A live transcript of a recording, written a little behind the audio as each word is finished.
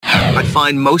I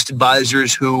find most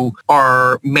advisors who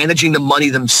are managing the money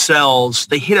themselves,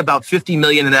 they hit about 50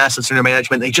 million in assets under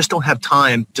management. They just don't have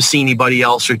time to see anybody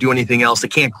else or do anything else. They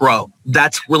can't grow.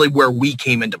 That's really where we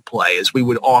came into play, is we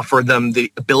would offer them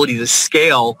the ability to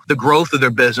scale the growth of their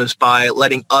business by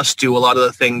letting us do a lot of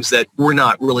the things that we're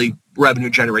not really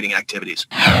revenue-generating activities.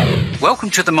 Welcome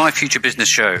to the My Future Business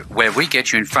Show, where we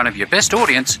get you in front of your best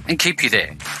audience and keep you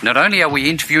there. Not only are we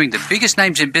interviewing the biggest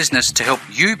names in business to help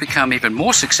you become even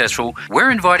more successful, we're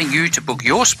inviting you to book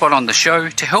your spot on the show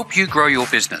to help you grow your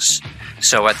business.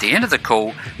 So at the end of the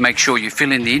call, make sure you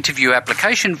fill in the interview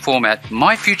application form at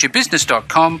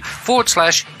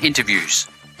myfuturebusiness.com/interviews.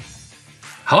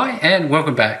 Hi, and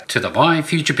welcome back to the My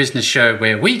Future Business Show,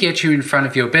 where we get you in front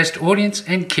of your best audience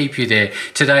and keep you there.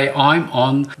 Today, I'm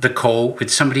on the call with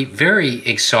somebody very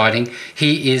exciting.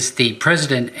 He is the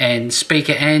president and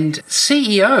speaker and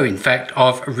CEO, in fact,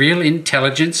 of Real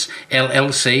Intelligence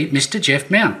LLC, Mr.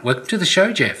 Jeff Mount. Welcome to the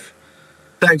show, Jeff.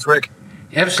 Thanks, Rick.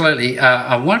 Absolutely.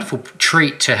 A wonderful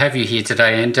treat to have you here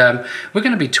today. And we're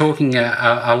going to be talking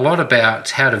a lot about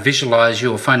how to visualize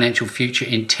your financial future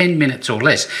in 10 minutes or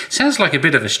less. Sounds like a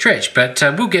bit of a stretch, but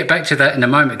we'll get back to that in a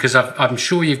moment, because I'm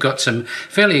sure you've got some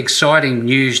fairly exciting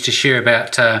news to share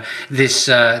about this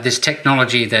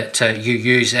technology that you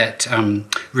use at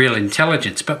Real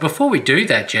Intelligence. But before we do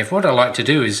that, Jeff, what I'd like to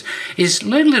do is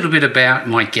learn a little bit about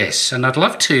my guests. And I'd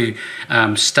love to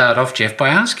start off, Jeff, by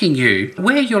asking you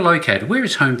where you're located. Where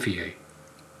is home for you?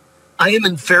 I am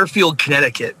in Fairfield,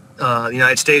 Connecticut, the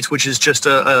United States, which is just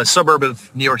a suburb of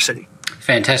New York City.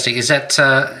 Fantastic. Is that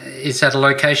a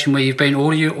location where you've been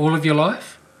all of your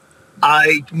life?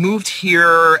 I moved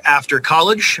here after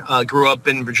college. Grew up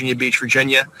in Virginia Beach,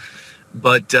 Virginia,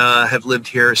 but have lived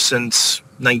here since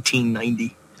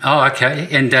 1990. Oh, okay.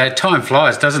 And time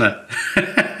flies, doesn't it?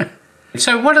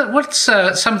 So what's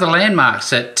some of the landmarks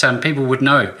that people would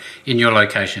know in your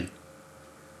location?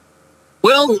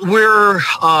 Well, we're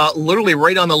literally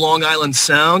right on the Long Island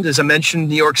Sound. As I mentioned,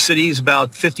 New York City is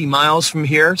about 50 miles from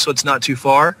here, so it's not too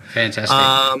far. Fantastic.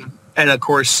 And, of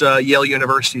course, Yale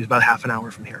University is about half an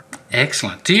hour from here.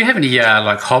 Excellent. Do you have any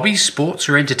hobbies, sports,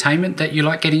 or entertainment that you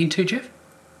like getting into, Jeff?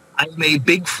 I'm a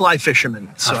big fly fisherman,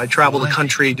 so I travel the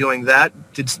country doing that.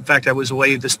 In fact, I was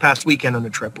away this past weekend on a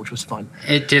trip, which was fun.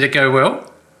 Did it go well?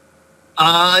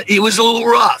 It was a little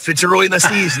rough. It's early in the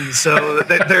season, so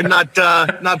they're not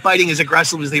biting as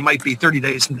aggressive as they might be 30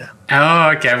 days from now.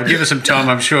 Oh, okay. Well, give us some time.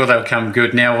 I'm sure they'll come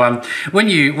good. Now, when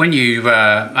you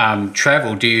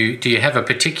travel, do you have a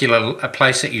particular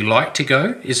place that you like to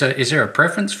go? Is there a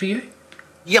preference for you?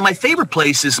 Yeah, my favorite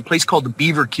place is a place called the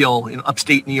Beaver Kill in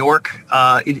upstate New York.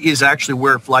 It is actually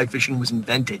where fly fishing was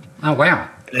invented. Oh, wow.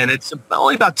 And it's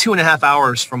only about 2.5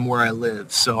 hours from where I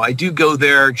live. So I do go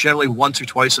there generally once or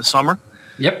twice a summer.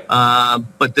 Yep.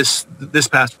 But this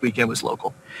past weekend was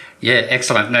local. Yeah,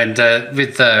 excellent. And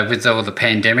with all the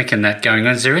pandemic and that going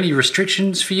on, is there any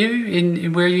restrictions for you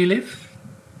in where you live?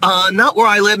 Not where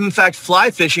I live. In fact, fly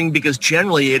fishing, because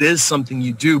generally it is something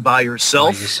you do by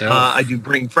yourself. I do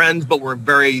bring friends, but we're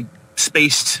very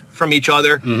spaced from each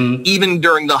other. Mm-hmm. Even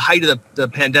during the height of the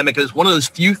pandemic, it was one of those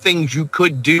few things you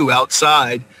could do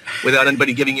outside without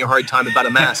anybody giving you a hard time about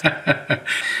a mask.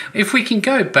 If we can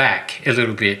go back a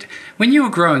little bit, when you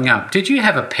were growing up, did you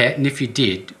have a pet? And if you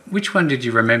did, which one did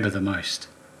you remember the most?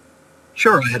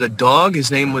 Sure. I had a dog.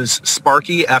 His name was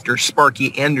Sparky, after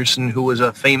Sparky Anderson, who was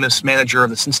a famous manager of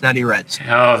the Cincinnati Reds.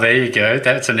 Oh, there you go.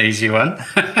 That's an easy one.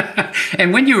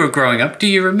 And when you were growing up, do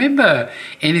you remember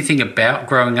anything about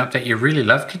growing up that you really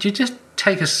loved? Could you just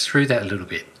take us through that a little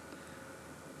bit?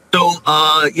 So,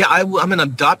 I'm an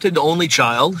adopted only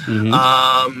child.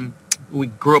 Mm-hmm. We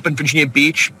grew up in Virginia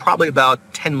Beach, probably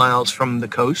about 10 miles from the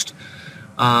coast.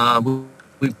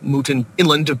 We moved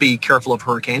inland to be careful of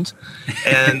hurricanes,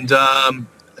 and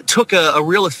took a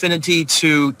real affinity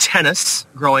to tennis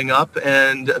growing up,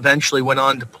 and eventually went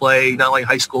on to play not only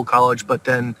high school, college, but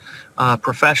then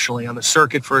professionally on the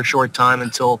circuit for a short time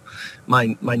until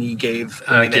my knee gave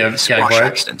squash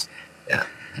accident. Yeah.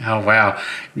 Oh, wow.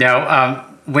 Now,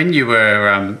 when you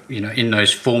were, in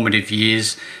those formative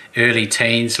years, early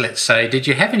teens, let's say, did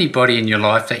you have anybody in your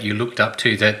life that you looked up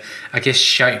to that, I guess,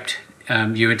 shaped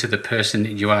you into the person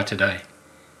that you are today?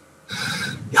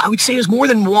 I would say there's more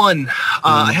than one.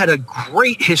 I had a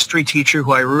great history teacher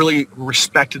who I really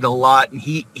respected a lot, and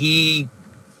he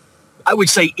I would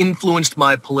say, influenced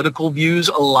my political views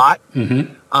a lot.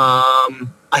 Mm-hmm.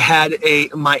 I had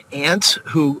my aunt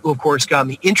who, of course, got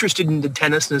me interested into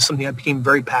tennis, and is something I became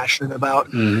very passionate about.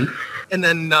 Mm-hmm. And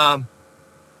then I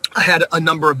had a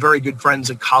number of very good friends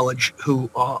at college who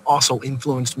also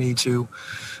influenced me to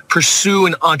pursue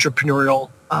an entrepreneurial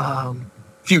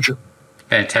future.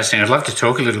 Fantastic. I'd love to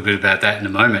talk a little bit about that in a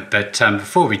moment, but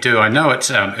before we do, I know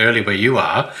it's early where you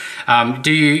are.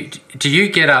 Do you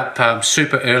get up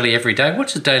super early every day?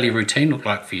 What's a daily routine look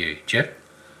like for you, Jeff?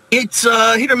 It's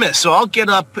hit or miss. So I'll get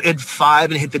up at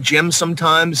 5 and hit the gym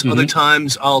sometimes. Other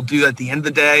times I'll do at the end of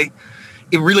the day.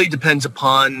 It really depends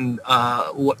upon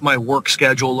what my work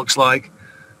schedule looks like.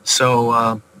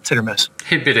 So it's hit or miss.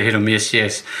 A bit of hit or miss,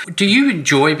 yes. Do you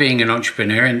enjoy being an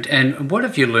entrepreneur, and what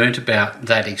have you learned about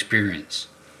that experience?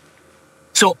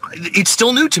 So it's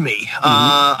still new to me.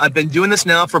 I've been doing this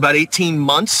now for about 18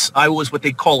 months. I was what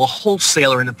they call a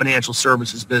wholesaler in the financial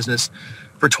services business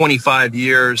for 25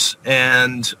 years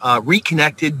and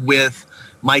reconnected with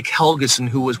Mike Helgeson,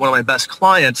 who was one of my best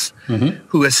clients,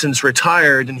 who has since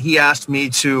retired. And he asked me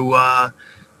to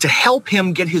help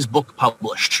him get his book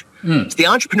published. It's the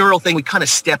entrepreneurial thing we kind of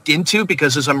stepped into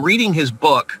because as I'm reading his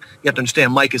book, you have to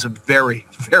understand Mike is a very,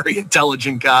 very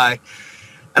intelligent guy.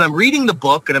 And I'm reading the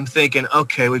book and I'm thinking,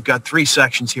 okay, we've got 3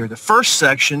 sections here. The first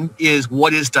section is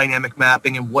what is dynamic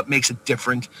mapping and what makes it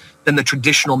different than the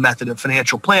traditional method of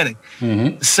financial planning.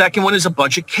 The second one is a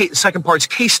bunch of second part's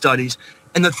case studies.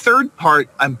 And the third part,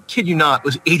 I'm kid you not,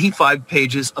 was 85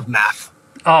 pages of math.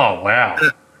 Oh, wow.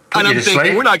 And I'm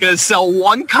thinking, we're not going to sell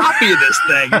one copy of this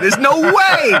thing. There's no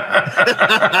way.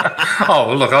 Oh,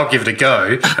 well, look, I'll give it a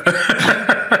go.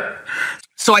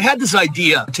 So I had this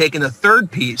idea of taking the third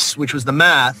piece, which was the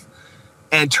math,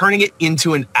 and turning it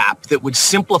into an app that would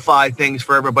simplify things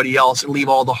for everybody else and leave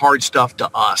all the hard stuff to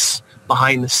us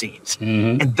behind the scenes.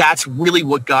 And that's really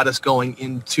what got us going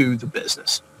into the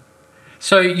business.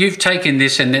 So you've taken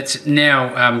this and it's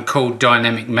now called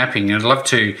dynamic mapping. I'd love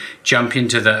to jump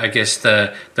into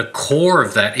the core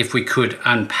of that if we could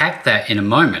unpack that in a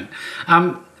moment.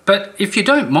 But if you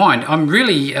don't mind, I'm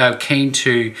really keen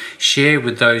to share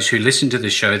with those who listen to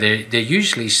the show. They're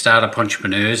usually startup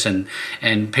entrepreneurs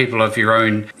and people of your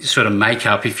own sort of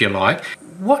makeup, if you like.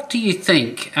 What do you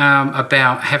think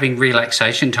about having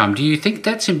relaxation time? Do you think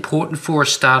that's important for a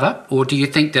startup, or do you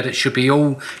think that it should be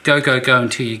all go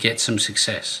until you get some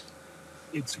success?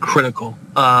 It's critical.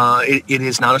 It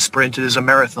is not a sprint. It is a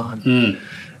marathon.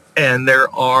 And there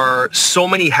are so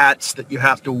many hats that you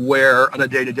have to wear on a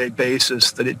day-to-day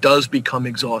basis that it does become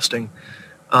exhausting.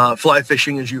 Fly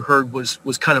fishing, as you heard, was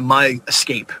kind of my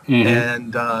escape.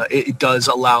 And it does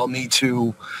allow me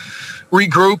to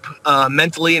regroup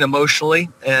mentally and emotionally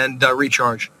and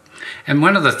recharge. And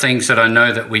one of the things that I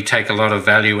know that we take a lot of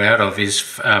value out of is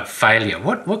failure.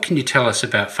 What can you tell us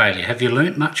about failure? Have you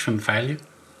learnt much from failure?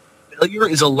 Failure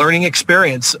is a learning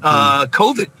experience.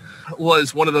 COVID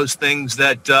was one of those things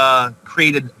that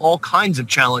created all kinds of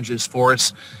challenges for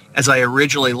us as I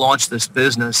originally launched this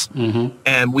business.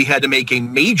 And we had to make a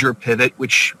major pivot,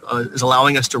 which is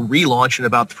allowing us to relaunch in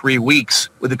about 3 weeks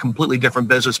with a completely different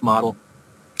business model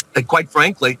that, quite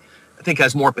frankly, I think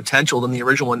has more potential than the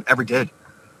original one ever did.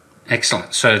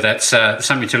 Excellent. So that's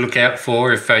something to look out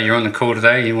for. If you're on the call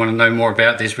today and you want to know more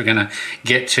about this, we're going to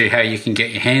get to how you can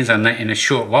get your hands on that in a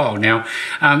short while. Now,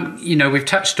 we've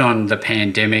touched on the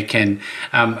pandemic and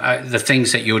the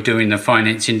things that you're doing in the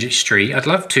finance industry. I'd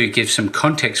love to give some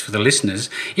context for the listeners.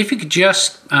 If you could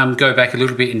just go back a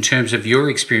little bit in terms of your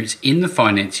experience in the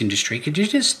finance industry, could you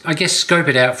just, scope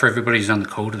it out for everybody who's on the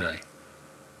call today?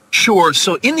 Sure.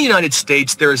 So in the United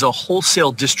States, there is a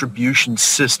wholesale distribution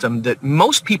system that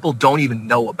most people don't even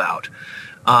know about.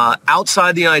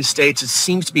 Outside the United States, it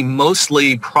seems to be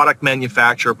mostly product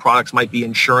manufacturer. Products might be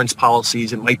insurance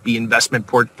policies. It might be investment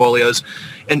portfolios.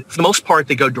 And for the most part,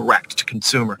 they go direct to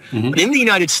consumer. But in the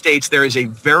United States, there is a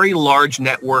very large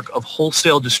network of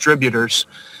wholesale distributors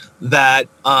that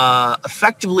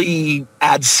effectively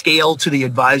add scale to the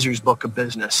advisor's book of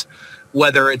business.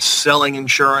 Whether it's selling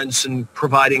insurance and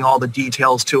providing all the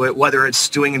details to it, whether it's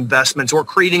doing investments or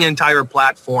creating an entire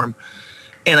platform.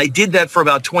 And I did that for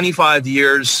about 25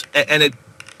 years. And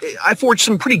I forged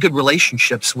some pretty good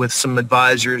relationships with some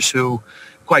advisors who,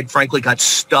 quite frankly, got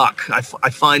stuck. I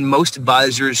find most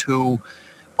advisors who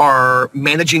are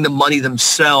managing the money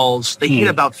themselves, they hit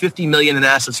about 50 million in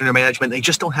assets under management. They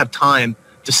just don't have time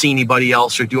to see anybody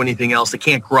else or do anything else. They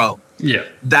can't grow. Yeah,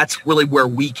 that's really where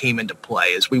we came into play,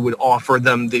 is we would offer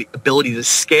them the ability to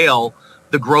scale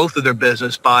the growth of their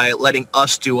business by letting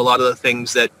us do a lot of the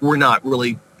things that were not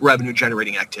really revenue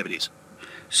generating activities.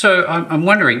 So I'm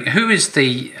wondering, who is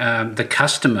the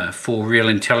customer for Real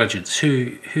Intelligence?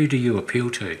 Who do you appeal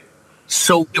to?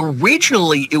 So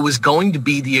originally it was going to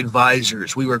be the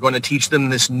advisors. We were going to teach them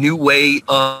this new way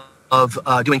of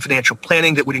doing financial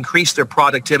planning that would increase their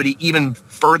productivity even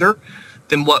further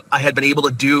than what I had been able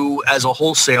to do as a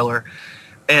wholesaler.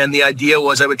 And the idea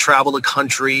was I would travel the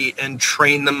country and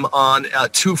train them on a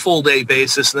 2 full-day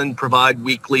basis and then provide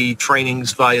weekly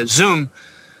trainings via Zoom.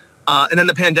 And then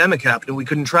the pandemic happened and we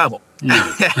couldn't travel.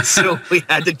 So we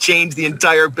had to change the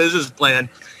entire business plan.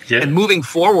 Yeah. And moving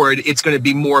forward, it's going to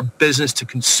be more business to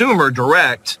consumer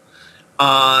direct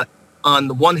on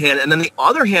the one hand. And then the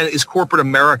other hand is corporate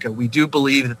America. We do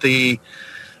believe that the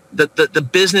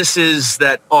businesses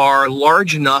that are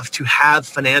large enough to have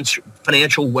financial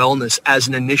wellness as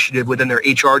an initiative within their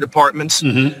HR departments,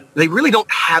 they really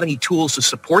don't have any tools to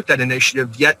support that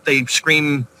initiative, yet they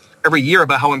scream every year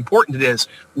about how important it is.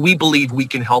 We believe we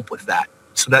can help with that.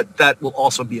 So that will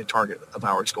also be a target of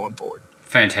ours going forward.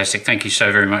 Fantastic. Thank you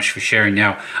so very much for sharing.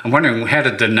 Now, I'm wondering, how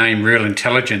did the name Real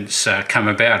Intelligence come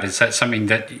about? Is that something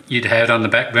that you'd had on the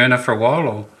back burner for a while?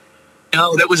 Or?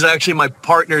 No, that was actually my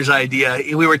partner's idea.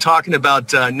 We were talking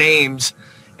about names,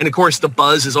 and of course the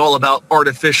buzz is all about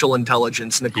artificial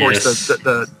intelligence. And of course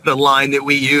the line that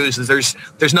we use is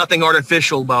there's nothing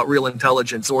artificial about real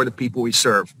intelligence or the people we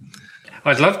serve.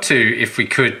 I'd love to, if we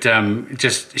could,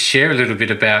 just share a little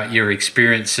bit about your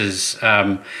experiences.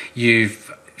 You've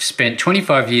spent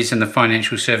 25 years in the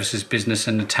financial services business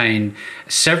and attained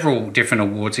several different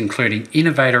awards, including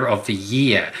Innovator of the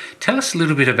Year. Tell us a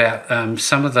little bit about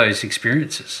some of those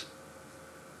experiences.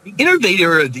 The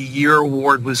Innovator of the Year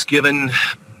award was given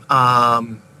I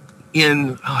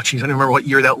don't remember what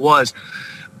year that was,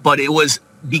 but it was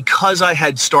because I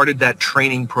had started that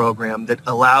training program that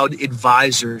allowed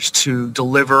advisors to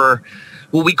deliver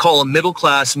what we call a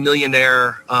middle-class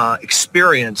millionaire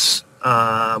experience.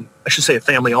 I should say a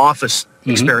family office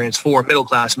experience for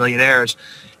middle-class millionaires.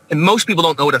 And most people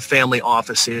don't know what a family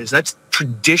office is. That's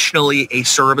traditionally a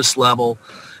service level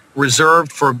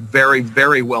reserved for very,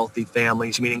 very wealthy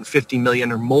families, meaning 50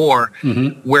 million or more,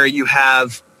 where you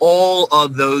have all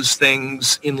of those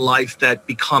things in life that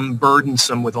become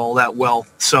burdensome with all that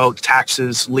wealth. So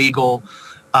taxes, legal,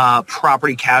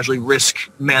 property, casualty,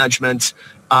 risk management.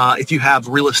 If you have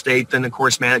real estate, then of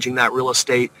course managing that real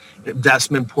estate,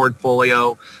 investment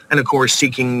portfolio, and of course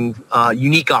seeking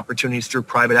unique opportunities through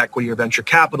private equity or venture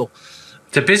capital.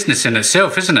 It's a business in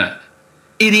itself, isn't it?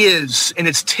 It is, and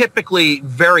it's typically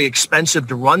very expensive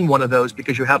to run one of those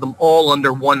because you have them all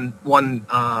under one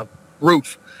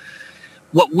roof.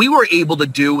 What we were able to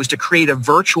do was to create a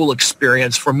virtual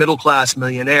experience for middle-class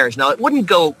millionaires. Now, it wouldn't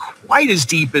go quite as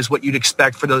deep as what you'd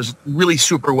expect for those really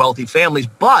super wealthy families,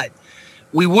 but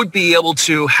we would be able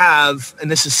to have,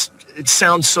 and it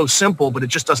sounds so simple, but it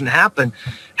just doesn't happen,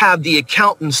 have the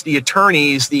accountants, the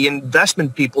attorneys, the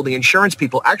investment people, the insurance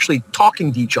people actually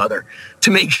talking to each other to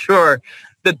make sure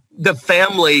that the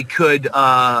family could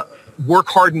work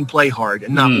hard and play hard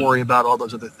and not worry about all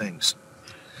those other things.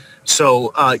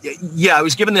 So, I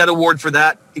was given that award for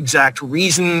that exact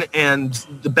reason. And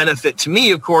the benefit to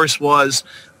me, of course, was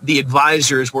the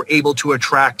advisors were able to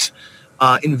attract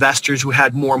investors who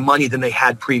had more money than they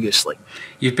had previously.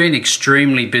 You've been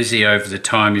extremely busy over the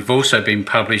time. You've also been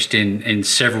published in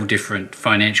several different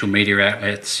financial media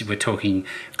outlets. We're talking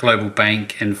Global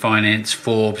Bank and Finance,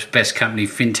 Forbes, Best Company,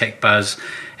 FinTech Buzz.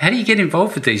 How do you get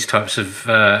involved with these types of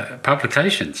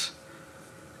publications?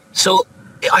 So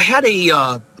I had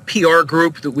a PR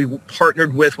group that we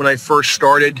partnered with when I first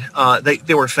started.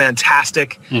 They were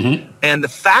fantastic. And the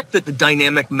fact that the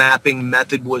dynamic mapping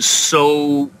method was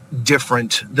so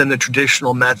different than the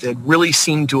traditional method really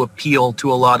seemed to appeal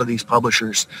to a lot of these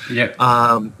publishers.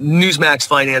 Newsmax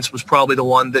Finance was probably the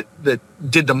one that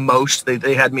did the most.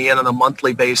 They had me in on a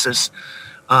monthly basis.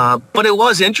 But it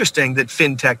was interesting that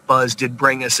FinTech Buzz did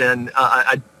bring us in.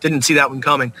 I didn't see that one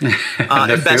coming.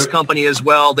 And Best Company as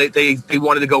well. They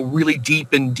wanted to go really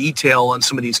deep in detail on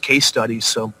some of these case studies.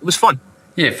 So it was fun.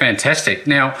 Yeah, fantastic.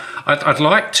 Now, I'd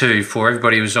like to, for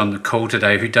everybody who's on the call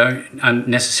today who don't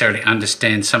necessarily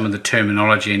understand some of the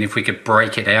terminology, and if we could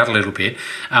break it out a little bit,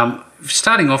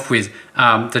 starting off with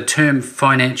the term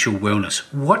financial wellness.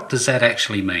 What does that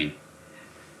actually mean?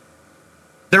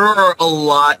 There are a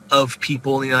lot of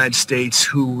people in the United States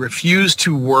who refuse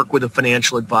to work with a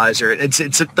financial advisor.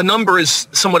 The number is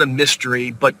somewhat a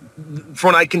mystery, but from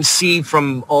what I can see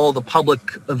from all the public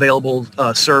available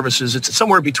services, it's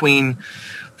somewhere between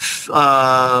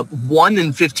 1%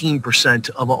 and 15%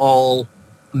 of all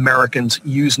Americans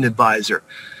use an advisor.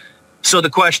 So the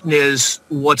question is,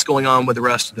 what's going on with the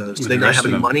rest of those? Do they not have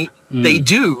any money? They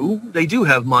do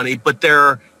have money, but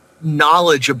their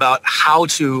knowledge about how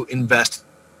to invest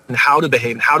and how to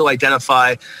behave and how to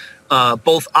identify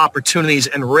both opportunities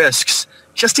and risks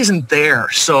just isn't there.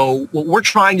 So what we're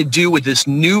trying to do with this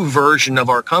new version of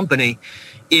our company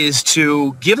is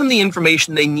to give them the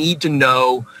information they need to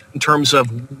know in terms of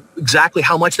exactly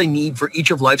how much they need for each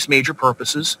of life's major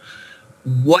purposes,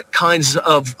 what kinds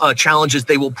of challenges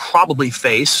they will probably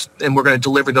face, and we're going to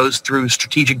deliver those through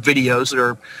strategic videos that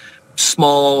are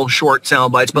small, short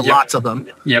sound bites, but lots of them.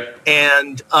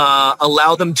 And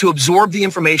allow them to absorb the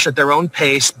information at their own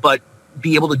pace, but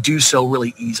be able to do so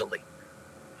really easily.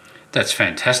 That's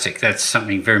fantastic. That's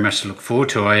something very much to look forward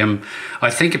to. I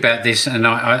think about this, and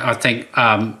I think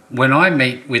when I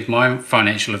meet with my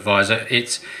financial advisor,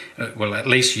 it's well, at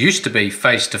least used to be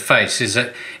face to face. Is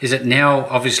it now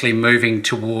obviously moving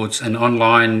towards an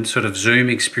online sort of Zoom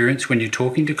experience when you're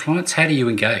talking to clients? How do you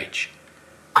engage?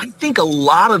 I think a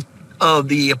lot of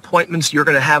the appointments you're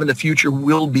going to have in the future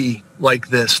will be like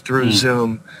this through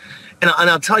Zoom. And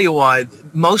I'll tell you why.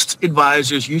 Most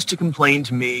advisors used to complain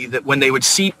to me that when they would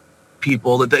see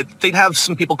people, that they'd have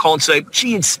some people call and say,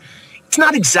 gee, it's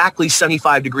not exactly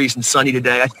 75 degrees and sunny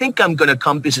today. I think I'm going to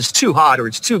come because it's too hot or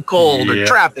it's too cold or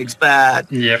traffic's bad.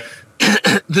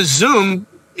 The Zoom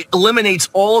eliminates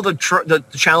all the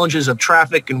challenges of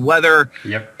traffic and weather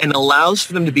and allows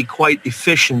for them to be quite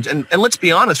efficient. And let's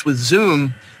be honest, with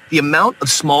Zoom, the amount of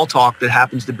small talk that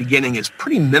happens at the beginning is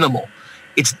pretty minimal.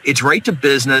 It's right to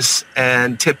business,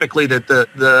 and typically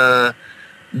the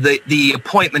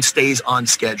appointment stays on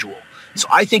schedule. So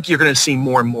I think you're going to see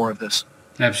more and more of this.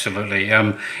 Absolutely.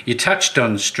 You touched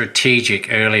on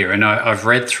strategic earlier, and I've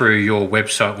read through your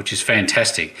website, which is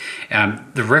fantastic.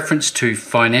 The reference to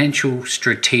financial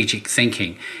strategic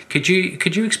thinking. Could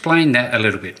you explain that a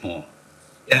little bit more?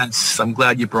 Yes, I'm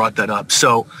glad you brought that up.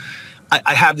 So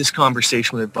I have this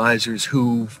conversation with advisors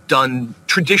who've done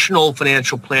traditional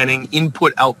financial planning,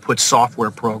 input-output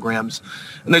software programs,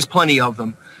 and there's plenty of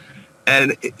them.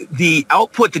 And the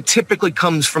output that typically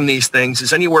comes from these things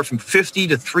is anywhere from 50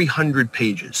 to 300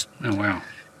 pages. Oh, wow.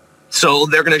 So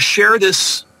they're going to share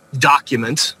this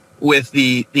document with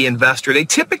the investor. They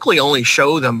typically only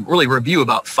show them, really review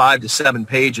about 5 to 7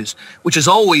 pages, which is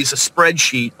always a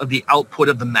spreadsheet of the output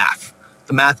of the math.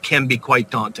 The math can be quite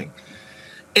daunting.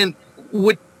 And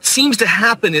what seems to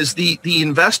happen is the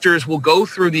investors will go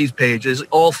through these pages,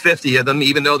 all 50 of them,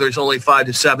 even though there's only 5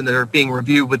 to 7 that are being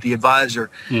reviewed with the advisor.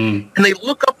 And they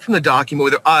look up from the document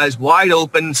with their eyes wide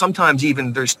open. Sometimes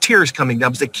even there's tears coming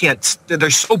down because they're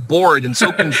so bored and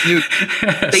so confused.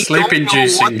 They don't know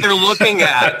what they're looking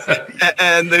at.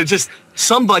 And they're just,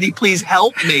 somebody please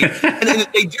help me. And then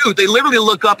they do. They literally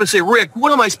look up and say, Rick,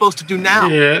 what am I supposed to do now?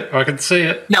 Yeah, I can see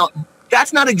it. Now,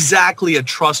 that's not exactly a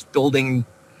trust building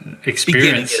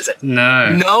experience, is it?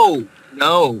 No.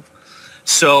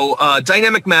 So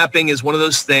dynamic mapping is one of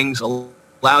those things,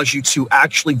 allows you to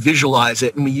actually visualize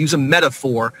it, and we use a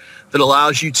metaphor that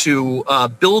allows you to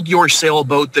build your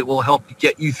sailboat that will help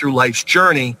get you through life's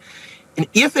journey. And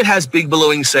if it has big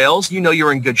ballooning sails, you know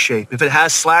you're in good shape. If it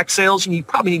has slack sails, you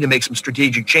probably need to make some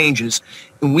strategic changes,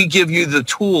 and we give you the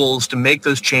tools to make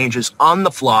those changes on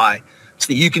the fly so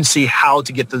that you can see how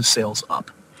to get those sails up.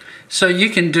 So you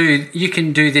can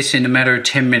do this in a matter of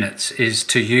 10 minutes, is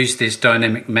to use this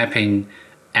dynamic mapping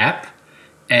app,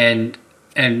 and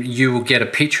you will get a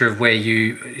picture of where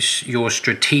your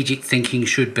strategic thinking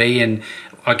should be, and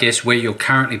I guess where you're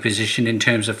currently positioned in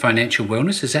terms of financial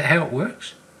wellness. Is that how it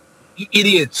works? It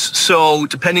is. So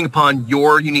depending upon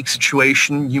your unique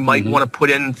situation, you might want to put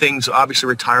in things. Obviously,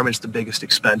 retirement is the biggest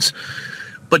expense.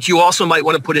 But you also might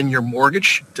want to put in your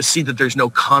mortgage to see that there's no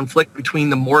conflict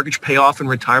between the mortgage payoff and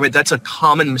retirement. That's a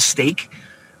common mistake.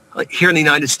 Here in the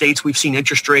United States, we've seen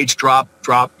interest rates drop,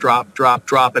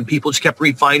 and people just kept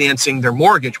refinancing their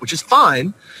mortgage, which is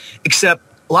fine, except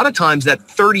a lot of times that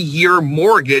 30-year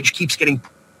mortgage keeps getting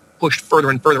pushed further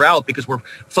and further out because we're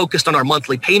focused on our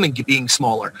monthly payment being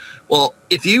smaller. Well,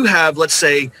 if you have, let's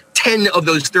say, 10 of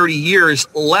those 30 years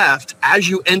left as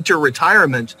you enter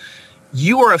retirement,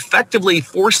 you are effectively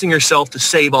forcing yourself to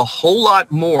save a whole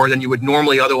lot more than you would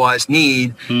normally otherwise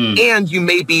need. And you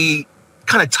may be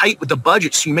kind of tight with the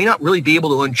budget, so you may not really be able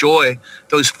to enjoy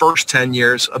those first 10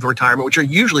 years of retirement, which are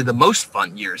usually the most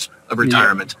fun years of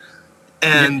retirement.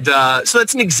 And so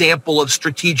that's an example of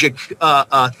strategic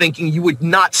thinking you would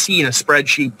not see in a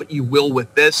spreadsheet, but you will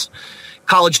with this.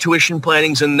 College tuition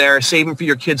planning's in there, saving for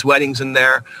your kids' weddings in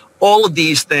there. All of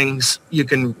these things you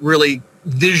can really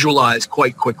visualize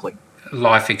quite quickly.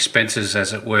 Life expenses,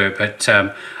 as it were. But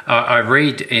I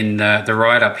read in the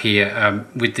write-up here,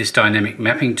 with this dynamic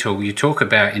mapping tool, you talk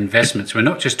about investments. We're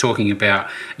not just talking about,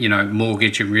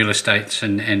 mortgage and real estate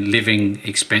and living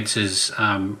expenses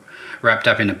wrapped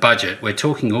up in a budget. We're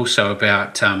talking also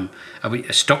about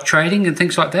stock trading and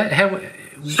things like that.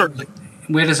 Certainly.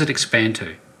 where does it expand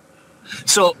to?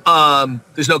 So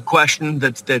there's no question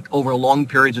that over long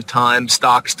periods of time,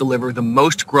 stocks deliver the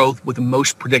most growth with the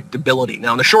most predictability.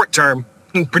 Now, in the short term,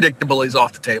 predictability is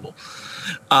off the table.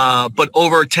 But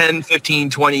over 10, 15,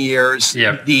 20 years,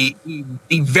 the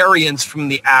variance from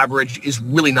the average is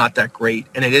really not that great,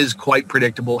 and it is quite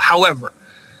predictable. However,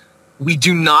 we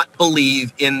do not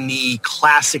believe in the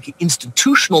classic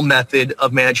institutional method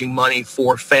of managing money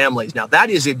for families. Now,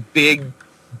 that is a big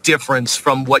difference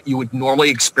from what you would normally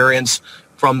experience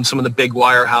from some of the big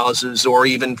wirehouses or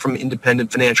even from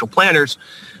independent financial planners,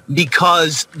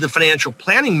 because the financial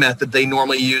planning method they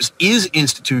normally use is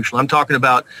institutional. I'm talking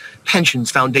about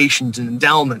pensions, foundations, and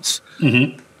endowments.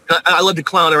 Mm-hmm. I love to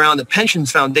clown around that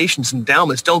pensions, foundations, and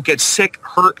endowments don't get sick,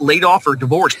 hurt, laid off, or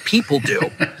divorced. People do.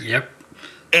 Yep.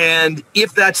 And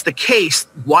if that's the case,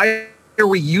 why are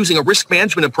we using a risk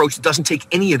management approach that doesn't take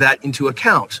any of that into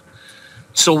account?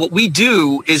 So what we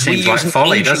do is Seems like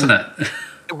folly, doesn't it?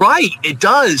 Right, it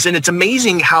does. And it's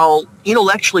amazing how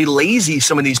intellectually lazy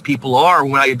some of these people are.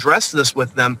 When I address this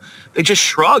with them, they just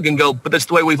shrug and go, but that's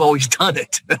the way we've always done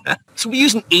it. So we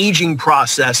use an aging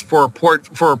process for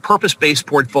purpose-based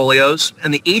portfolios.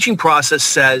 And the aging process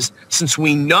says, since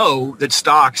we know that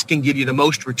stocks can give you the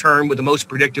most return with the most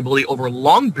predictability over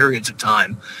long periods of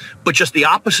time, but just the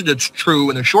opposite is true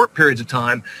in the short periods of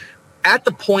time, at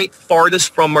the point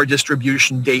farthest from our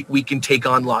distribution date, we can take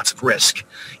on lots of risk.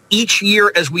 Each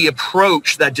year, as we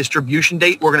approach that distribution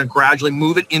date, we're going to gradually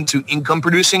move it into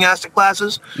income-producing asset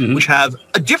classes, which have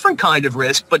a different kind of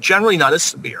risk, but generally not as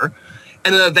severe,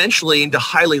 and then eventually into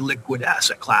highly liquid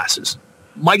asset classes,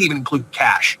 might even include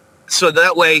cash. So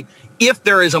that way, if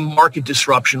there is a market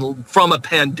disruption from a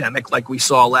pandemic like we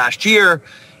saw last year,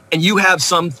 and you have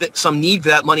some need for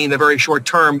that money in the very short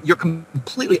term, you're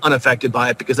completely unaffected by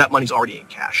it because that money's already in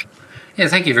cash. Yeah,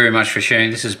 thank you very much for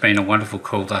sharing. This has been a wonderful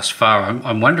call thus far.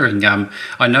 I'm wondering,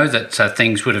 I know that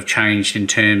things would have changed in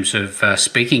terms of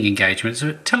speaking engagements.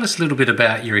 So tell us a little bit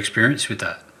about your experience with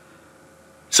that.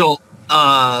 So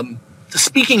the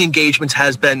speaking engagements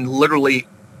has been literally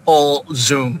all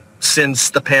Zoom since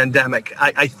the pandemic.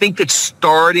 I think it's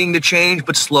starting to change,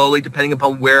 but slowly, depending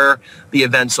upon where the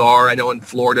events are. I know in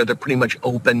Florida, they're pretty much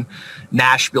open.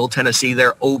 Nashville, Tennessee,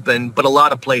 they're open. But a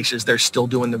lot of places, they're still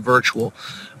doing the virtual.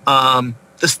 My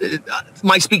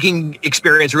speaking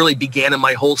experience really began in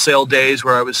my wholesale days,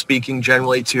 where I was speaking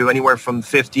generally to anywhere from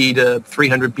 50 to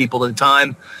 300 people at a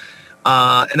time.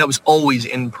 And that was always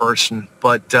in person.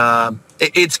 But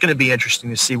it's going to be interesting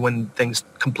to see when things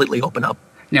completely open up.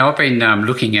 Now, I've been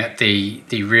looking at the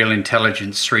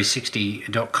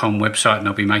realintelligence360.com website, and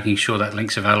I'll be making sure that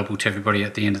link's available to everybody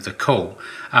at the end of the call.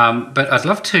 But I'd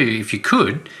love to, if you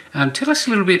could, tell us a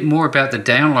little bit more about the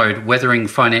download, Weathering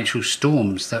Financial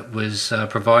Storms, that was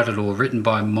provided or written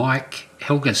by Mike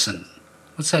Helgeson.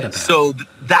 What's that about? So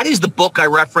that is the book I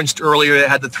referenced earlier that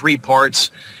had the 3 parts.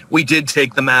 We did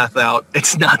take the math out.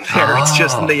 It's not there. It's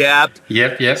just in the app.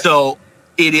 Yep. So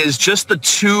it is just the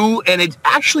 2, and it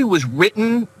actually was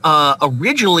written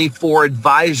originally for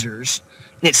advisors,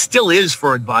 and it still is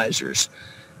for advisors.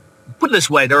 Put it this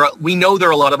way, we know there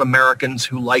are a lot of Americans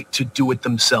who like to do it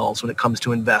themselves when it comes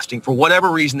to investing. For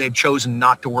whatever reason, they've chosen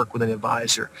not to work with an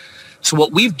advisor. So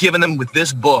what we've given them with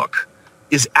this book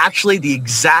is actually the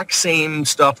exact same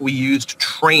stuff we use to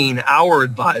train our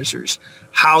advisors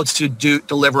how to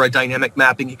deliver a dynamic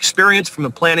mapping experience from a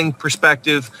planning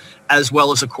perspective, as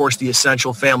well as, of course, the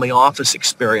Essential Family Office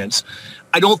experience.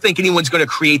 I don't think anyone's going to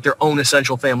create their own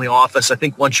Essential Family Office. I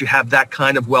think once you have that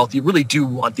kind of wealth, you really do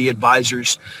want the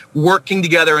advisors working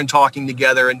together and talking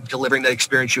together and delivering that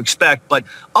experience you expect. But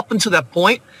up until that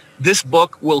point, this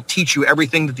book will teach you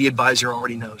everything that the advisor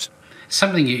already knows.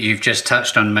 Something you've just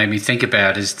touched on made me think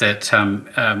about is that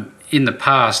in the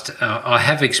past, I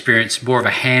have experienced more of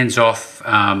a hands-off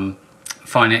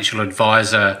financial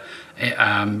advisor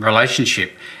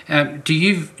relationship. Do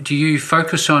you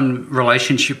focus on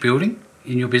relationship building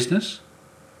in your business?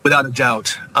 Without a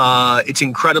doubt. It's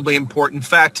incredibly important. In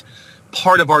fact,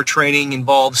 part of our training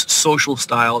involves social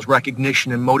styles,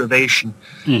 recognition, and motivation.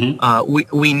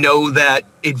 Mm-hmm. We know that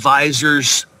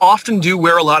advisors often do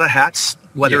wear a lot of hats,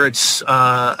 whether it's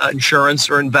insurance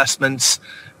or investments,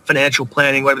 financial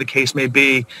planning, whatever the case may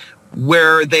be.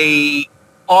 Where they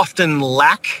often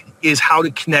lack is how to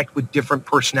connect with different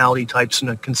personality types on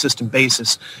a consistent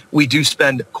basis. We do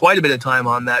spend quite a bit of time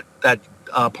on that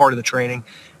part of the training,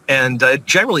 and it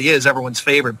generally is everyone's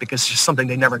favorite because it's just something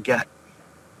they never get.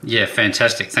 Yeah,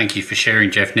 fantastic. Thank you for sharing,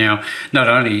 Jeff. Now, not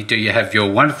only do you have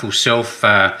your wonderful self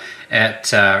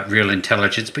at Real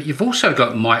Intelligence, but you've also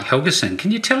got Mike Helgeson.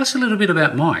 Can you tell us a little bit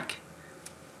about Mike?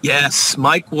 Yes,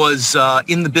 Mike was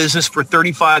in the business for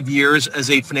 35 years as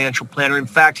a financial planner. In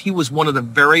fact, he was one of the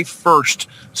very first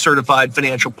certified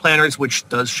financial planners, which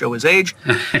does show his age,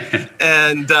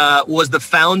 and was the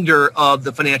founder of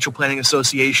the Financial Planning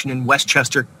Association in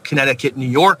Westchester, Connecticut, New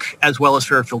York, as well as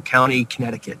Fairfield County,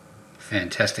 Connecticut.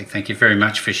 Fantastic. Thank you very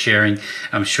much for sharing.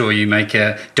 I'm sure you make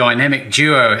a dynamic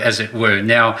duo, as it were.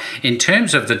 Now, in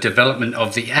terms of the development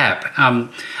of the app,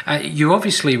 you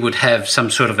obviously would have some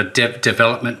sort of a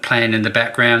development plan in the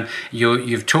background.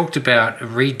 You've talked about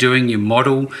redoing your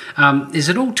model. Is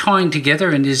it all tying together,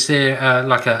 and is there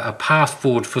like a path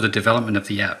forward for the development of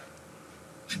the app?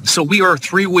 So we are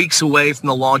 3 weeks away from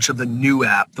the launch of the new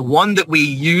app. The one that we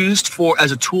used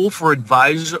as a tool for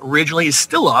advisors originally is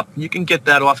still up. You can get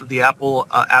that off of the Apple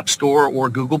App Store or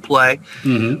Google Play.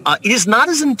 Mm-hmm. It is not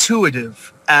as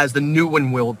intuitive as the new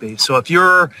one will be. So if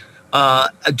you're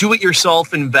a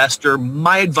do-it-yourself investor,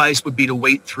 my advice would be to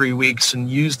wait 3 weeks and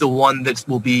use the one that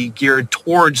will be geared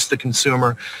towards the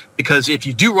consumer, because if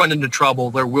you do run into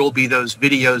trouble, there will be those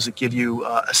videos that give you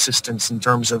assistance in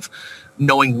terms of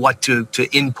knowing what to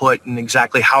input and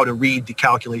exactly how to read the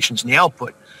calculations and the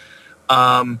output.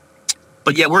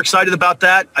 But yeah, we're excited about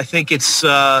that. I think it's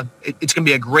going to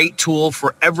be a great tool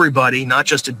for everybody, not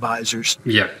just advisors.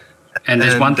 Yeah. And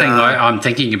there's one thing I'm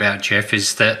thinking about, Jeff,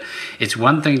 is that it's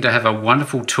one thing to have a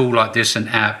wonderful tool like this, an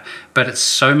app, but it's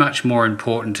so much more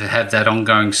important to have that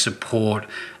ongoing support,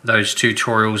 those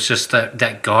tutorials, just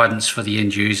that guidance for the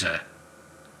end user.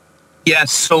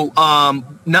 Yes. So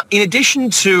now, in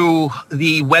addition to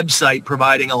the website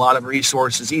providing a lot of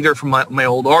resources, either from my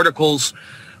old articles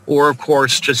or, of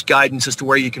course, just guidance as to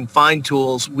where you can find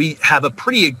tools, we have a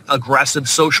pretty aggressive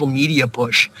social media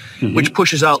push, mm-hmm. which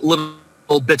pushes out little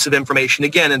bits of information,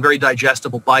 again, in very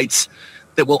digestible bites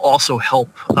that will also help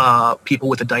people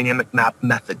with a dynamic map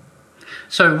method.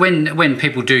 So when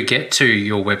people do get to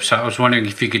your website, I was wondering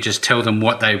if you could just tell them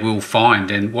what they will find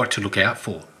and what to look out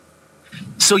for.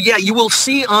 So yeah, you will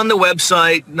see on the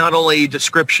website not only a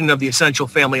description of the Essential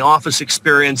Family Office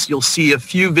experience, you'll see a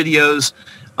few videos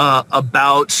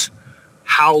about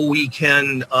how we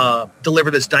can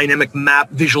deliver this dynamic map,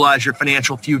 visualize your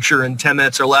financial future in 10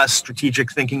 minutes or less.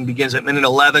 Strategic thinking begins at minute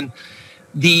 11.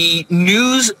 The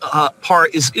news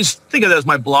part is think of it as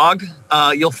my blog.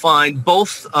 You'll find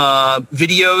both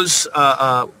videos,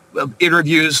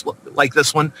 interviews like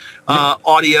this one,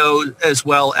 audio, as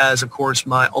well as, of course,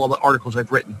 all the articles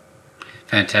I've written.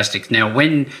 Fantastic. Now,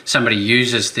 when somebody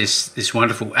uses this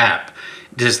wonderful app,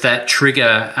 does that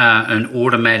trigger an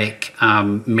automatic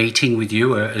meeting with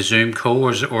you, a Zoom call,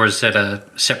 or is that a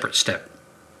separate step?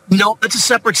 No, it's a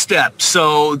separate step.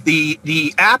 So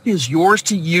the app is yours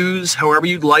to use however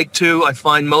you'd like to. I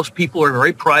find most people are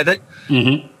very private.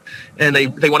 Mm-hmm. And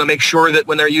they want to make sure that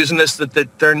when they're using this,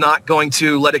 that they're not going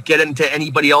to let it get into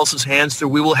anybody else's hands. So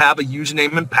we will have a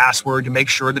username and password to make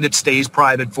sure that it stays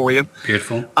private for you.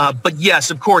 Beautiful. But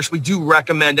yes, of course, we do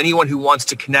recommend anyone who wants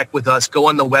to connect with us, go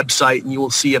on the website and you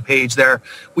will see a page there.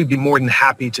 We'd be more than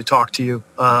happy to talk to you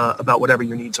about whatever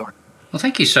your needs are. Well,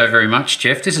 thank you so very much,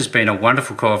 Jeff. This has been a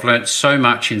wonderful call. I've learned so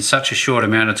much in such a short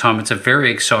amount of time. It's a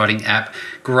very exciting app.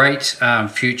 Great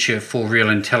future for Real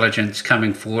Intelligence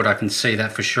coming forward. I can see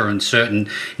that for sure and certain.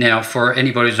 Now, for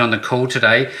anybody who's on the call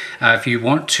today, if you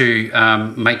want to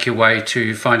make your way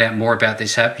to find out more about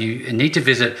this app, you need to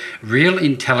visit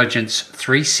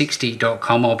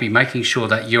realintelligence360.com. I'll be making sure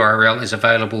that URL is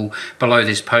available below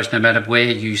this post. No matter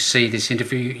where you see this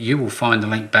interview, you will find the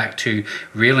link back to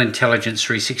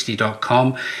realintelligence360.com.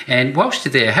 And whilst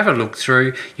you're there, have a look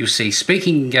through. You'll see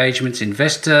speaking engagements,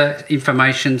 investor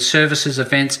information, services,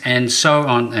 events, and so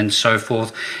on and so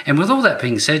forth. And with all that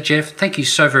being said, Jeff, thank you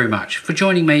so very much for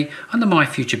joining me on the My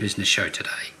Future Business show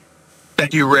today.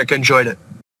 Thank you, Rick. Enjoyed it.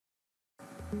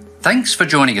 Thanks for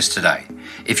joining us today.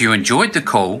 If you enjoyed the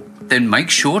call, then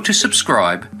make sure to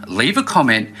subscribe, leave a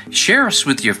comment, share us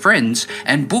with your friends,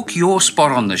 and book your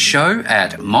spot on the show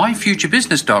at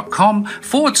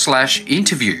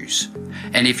myfuturebusiness.com/interviews.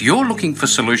 And if you're looking for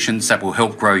solutions that will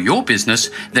help grow your business,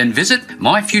 then visit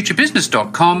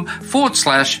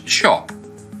myfuturebusiness.com/shop.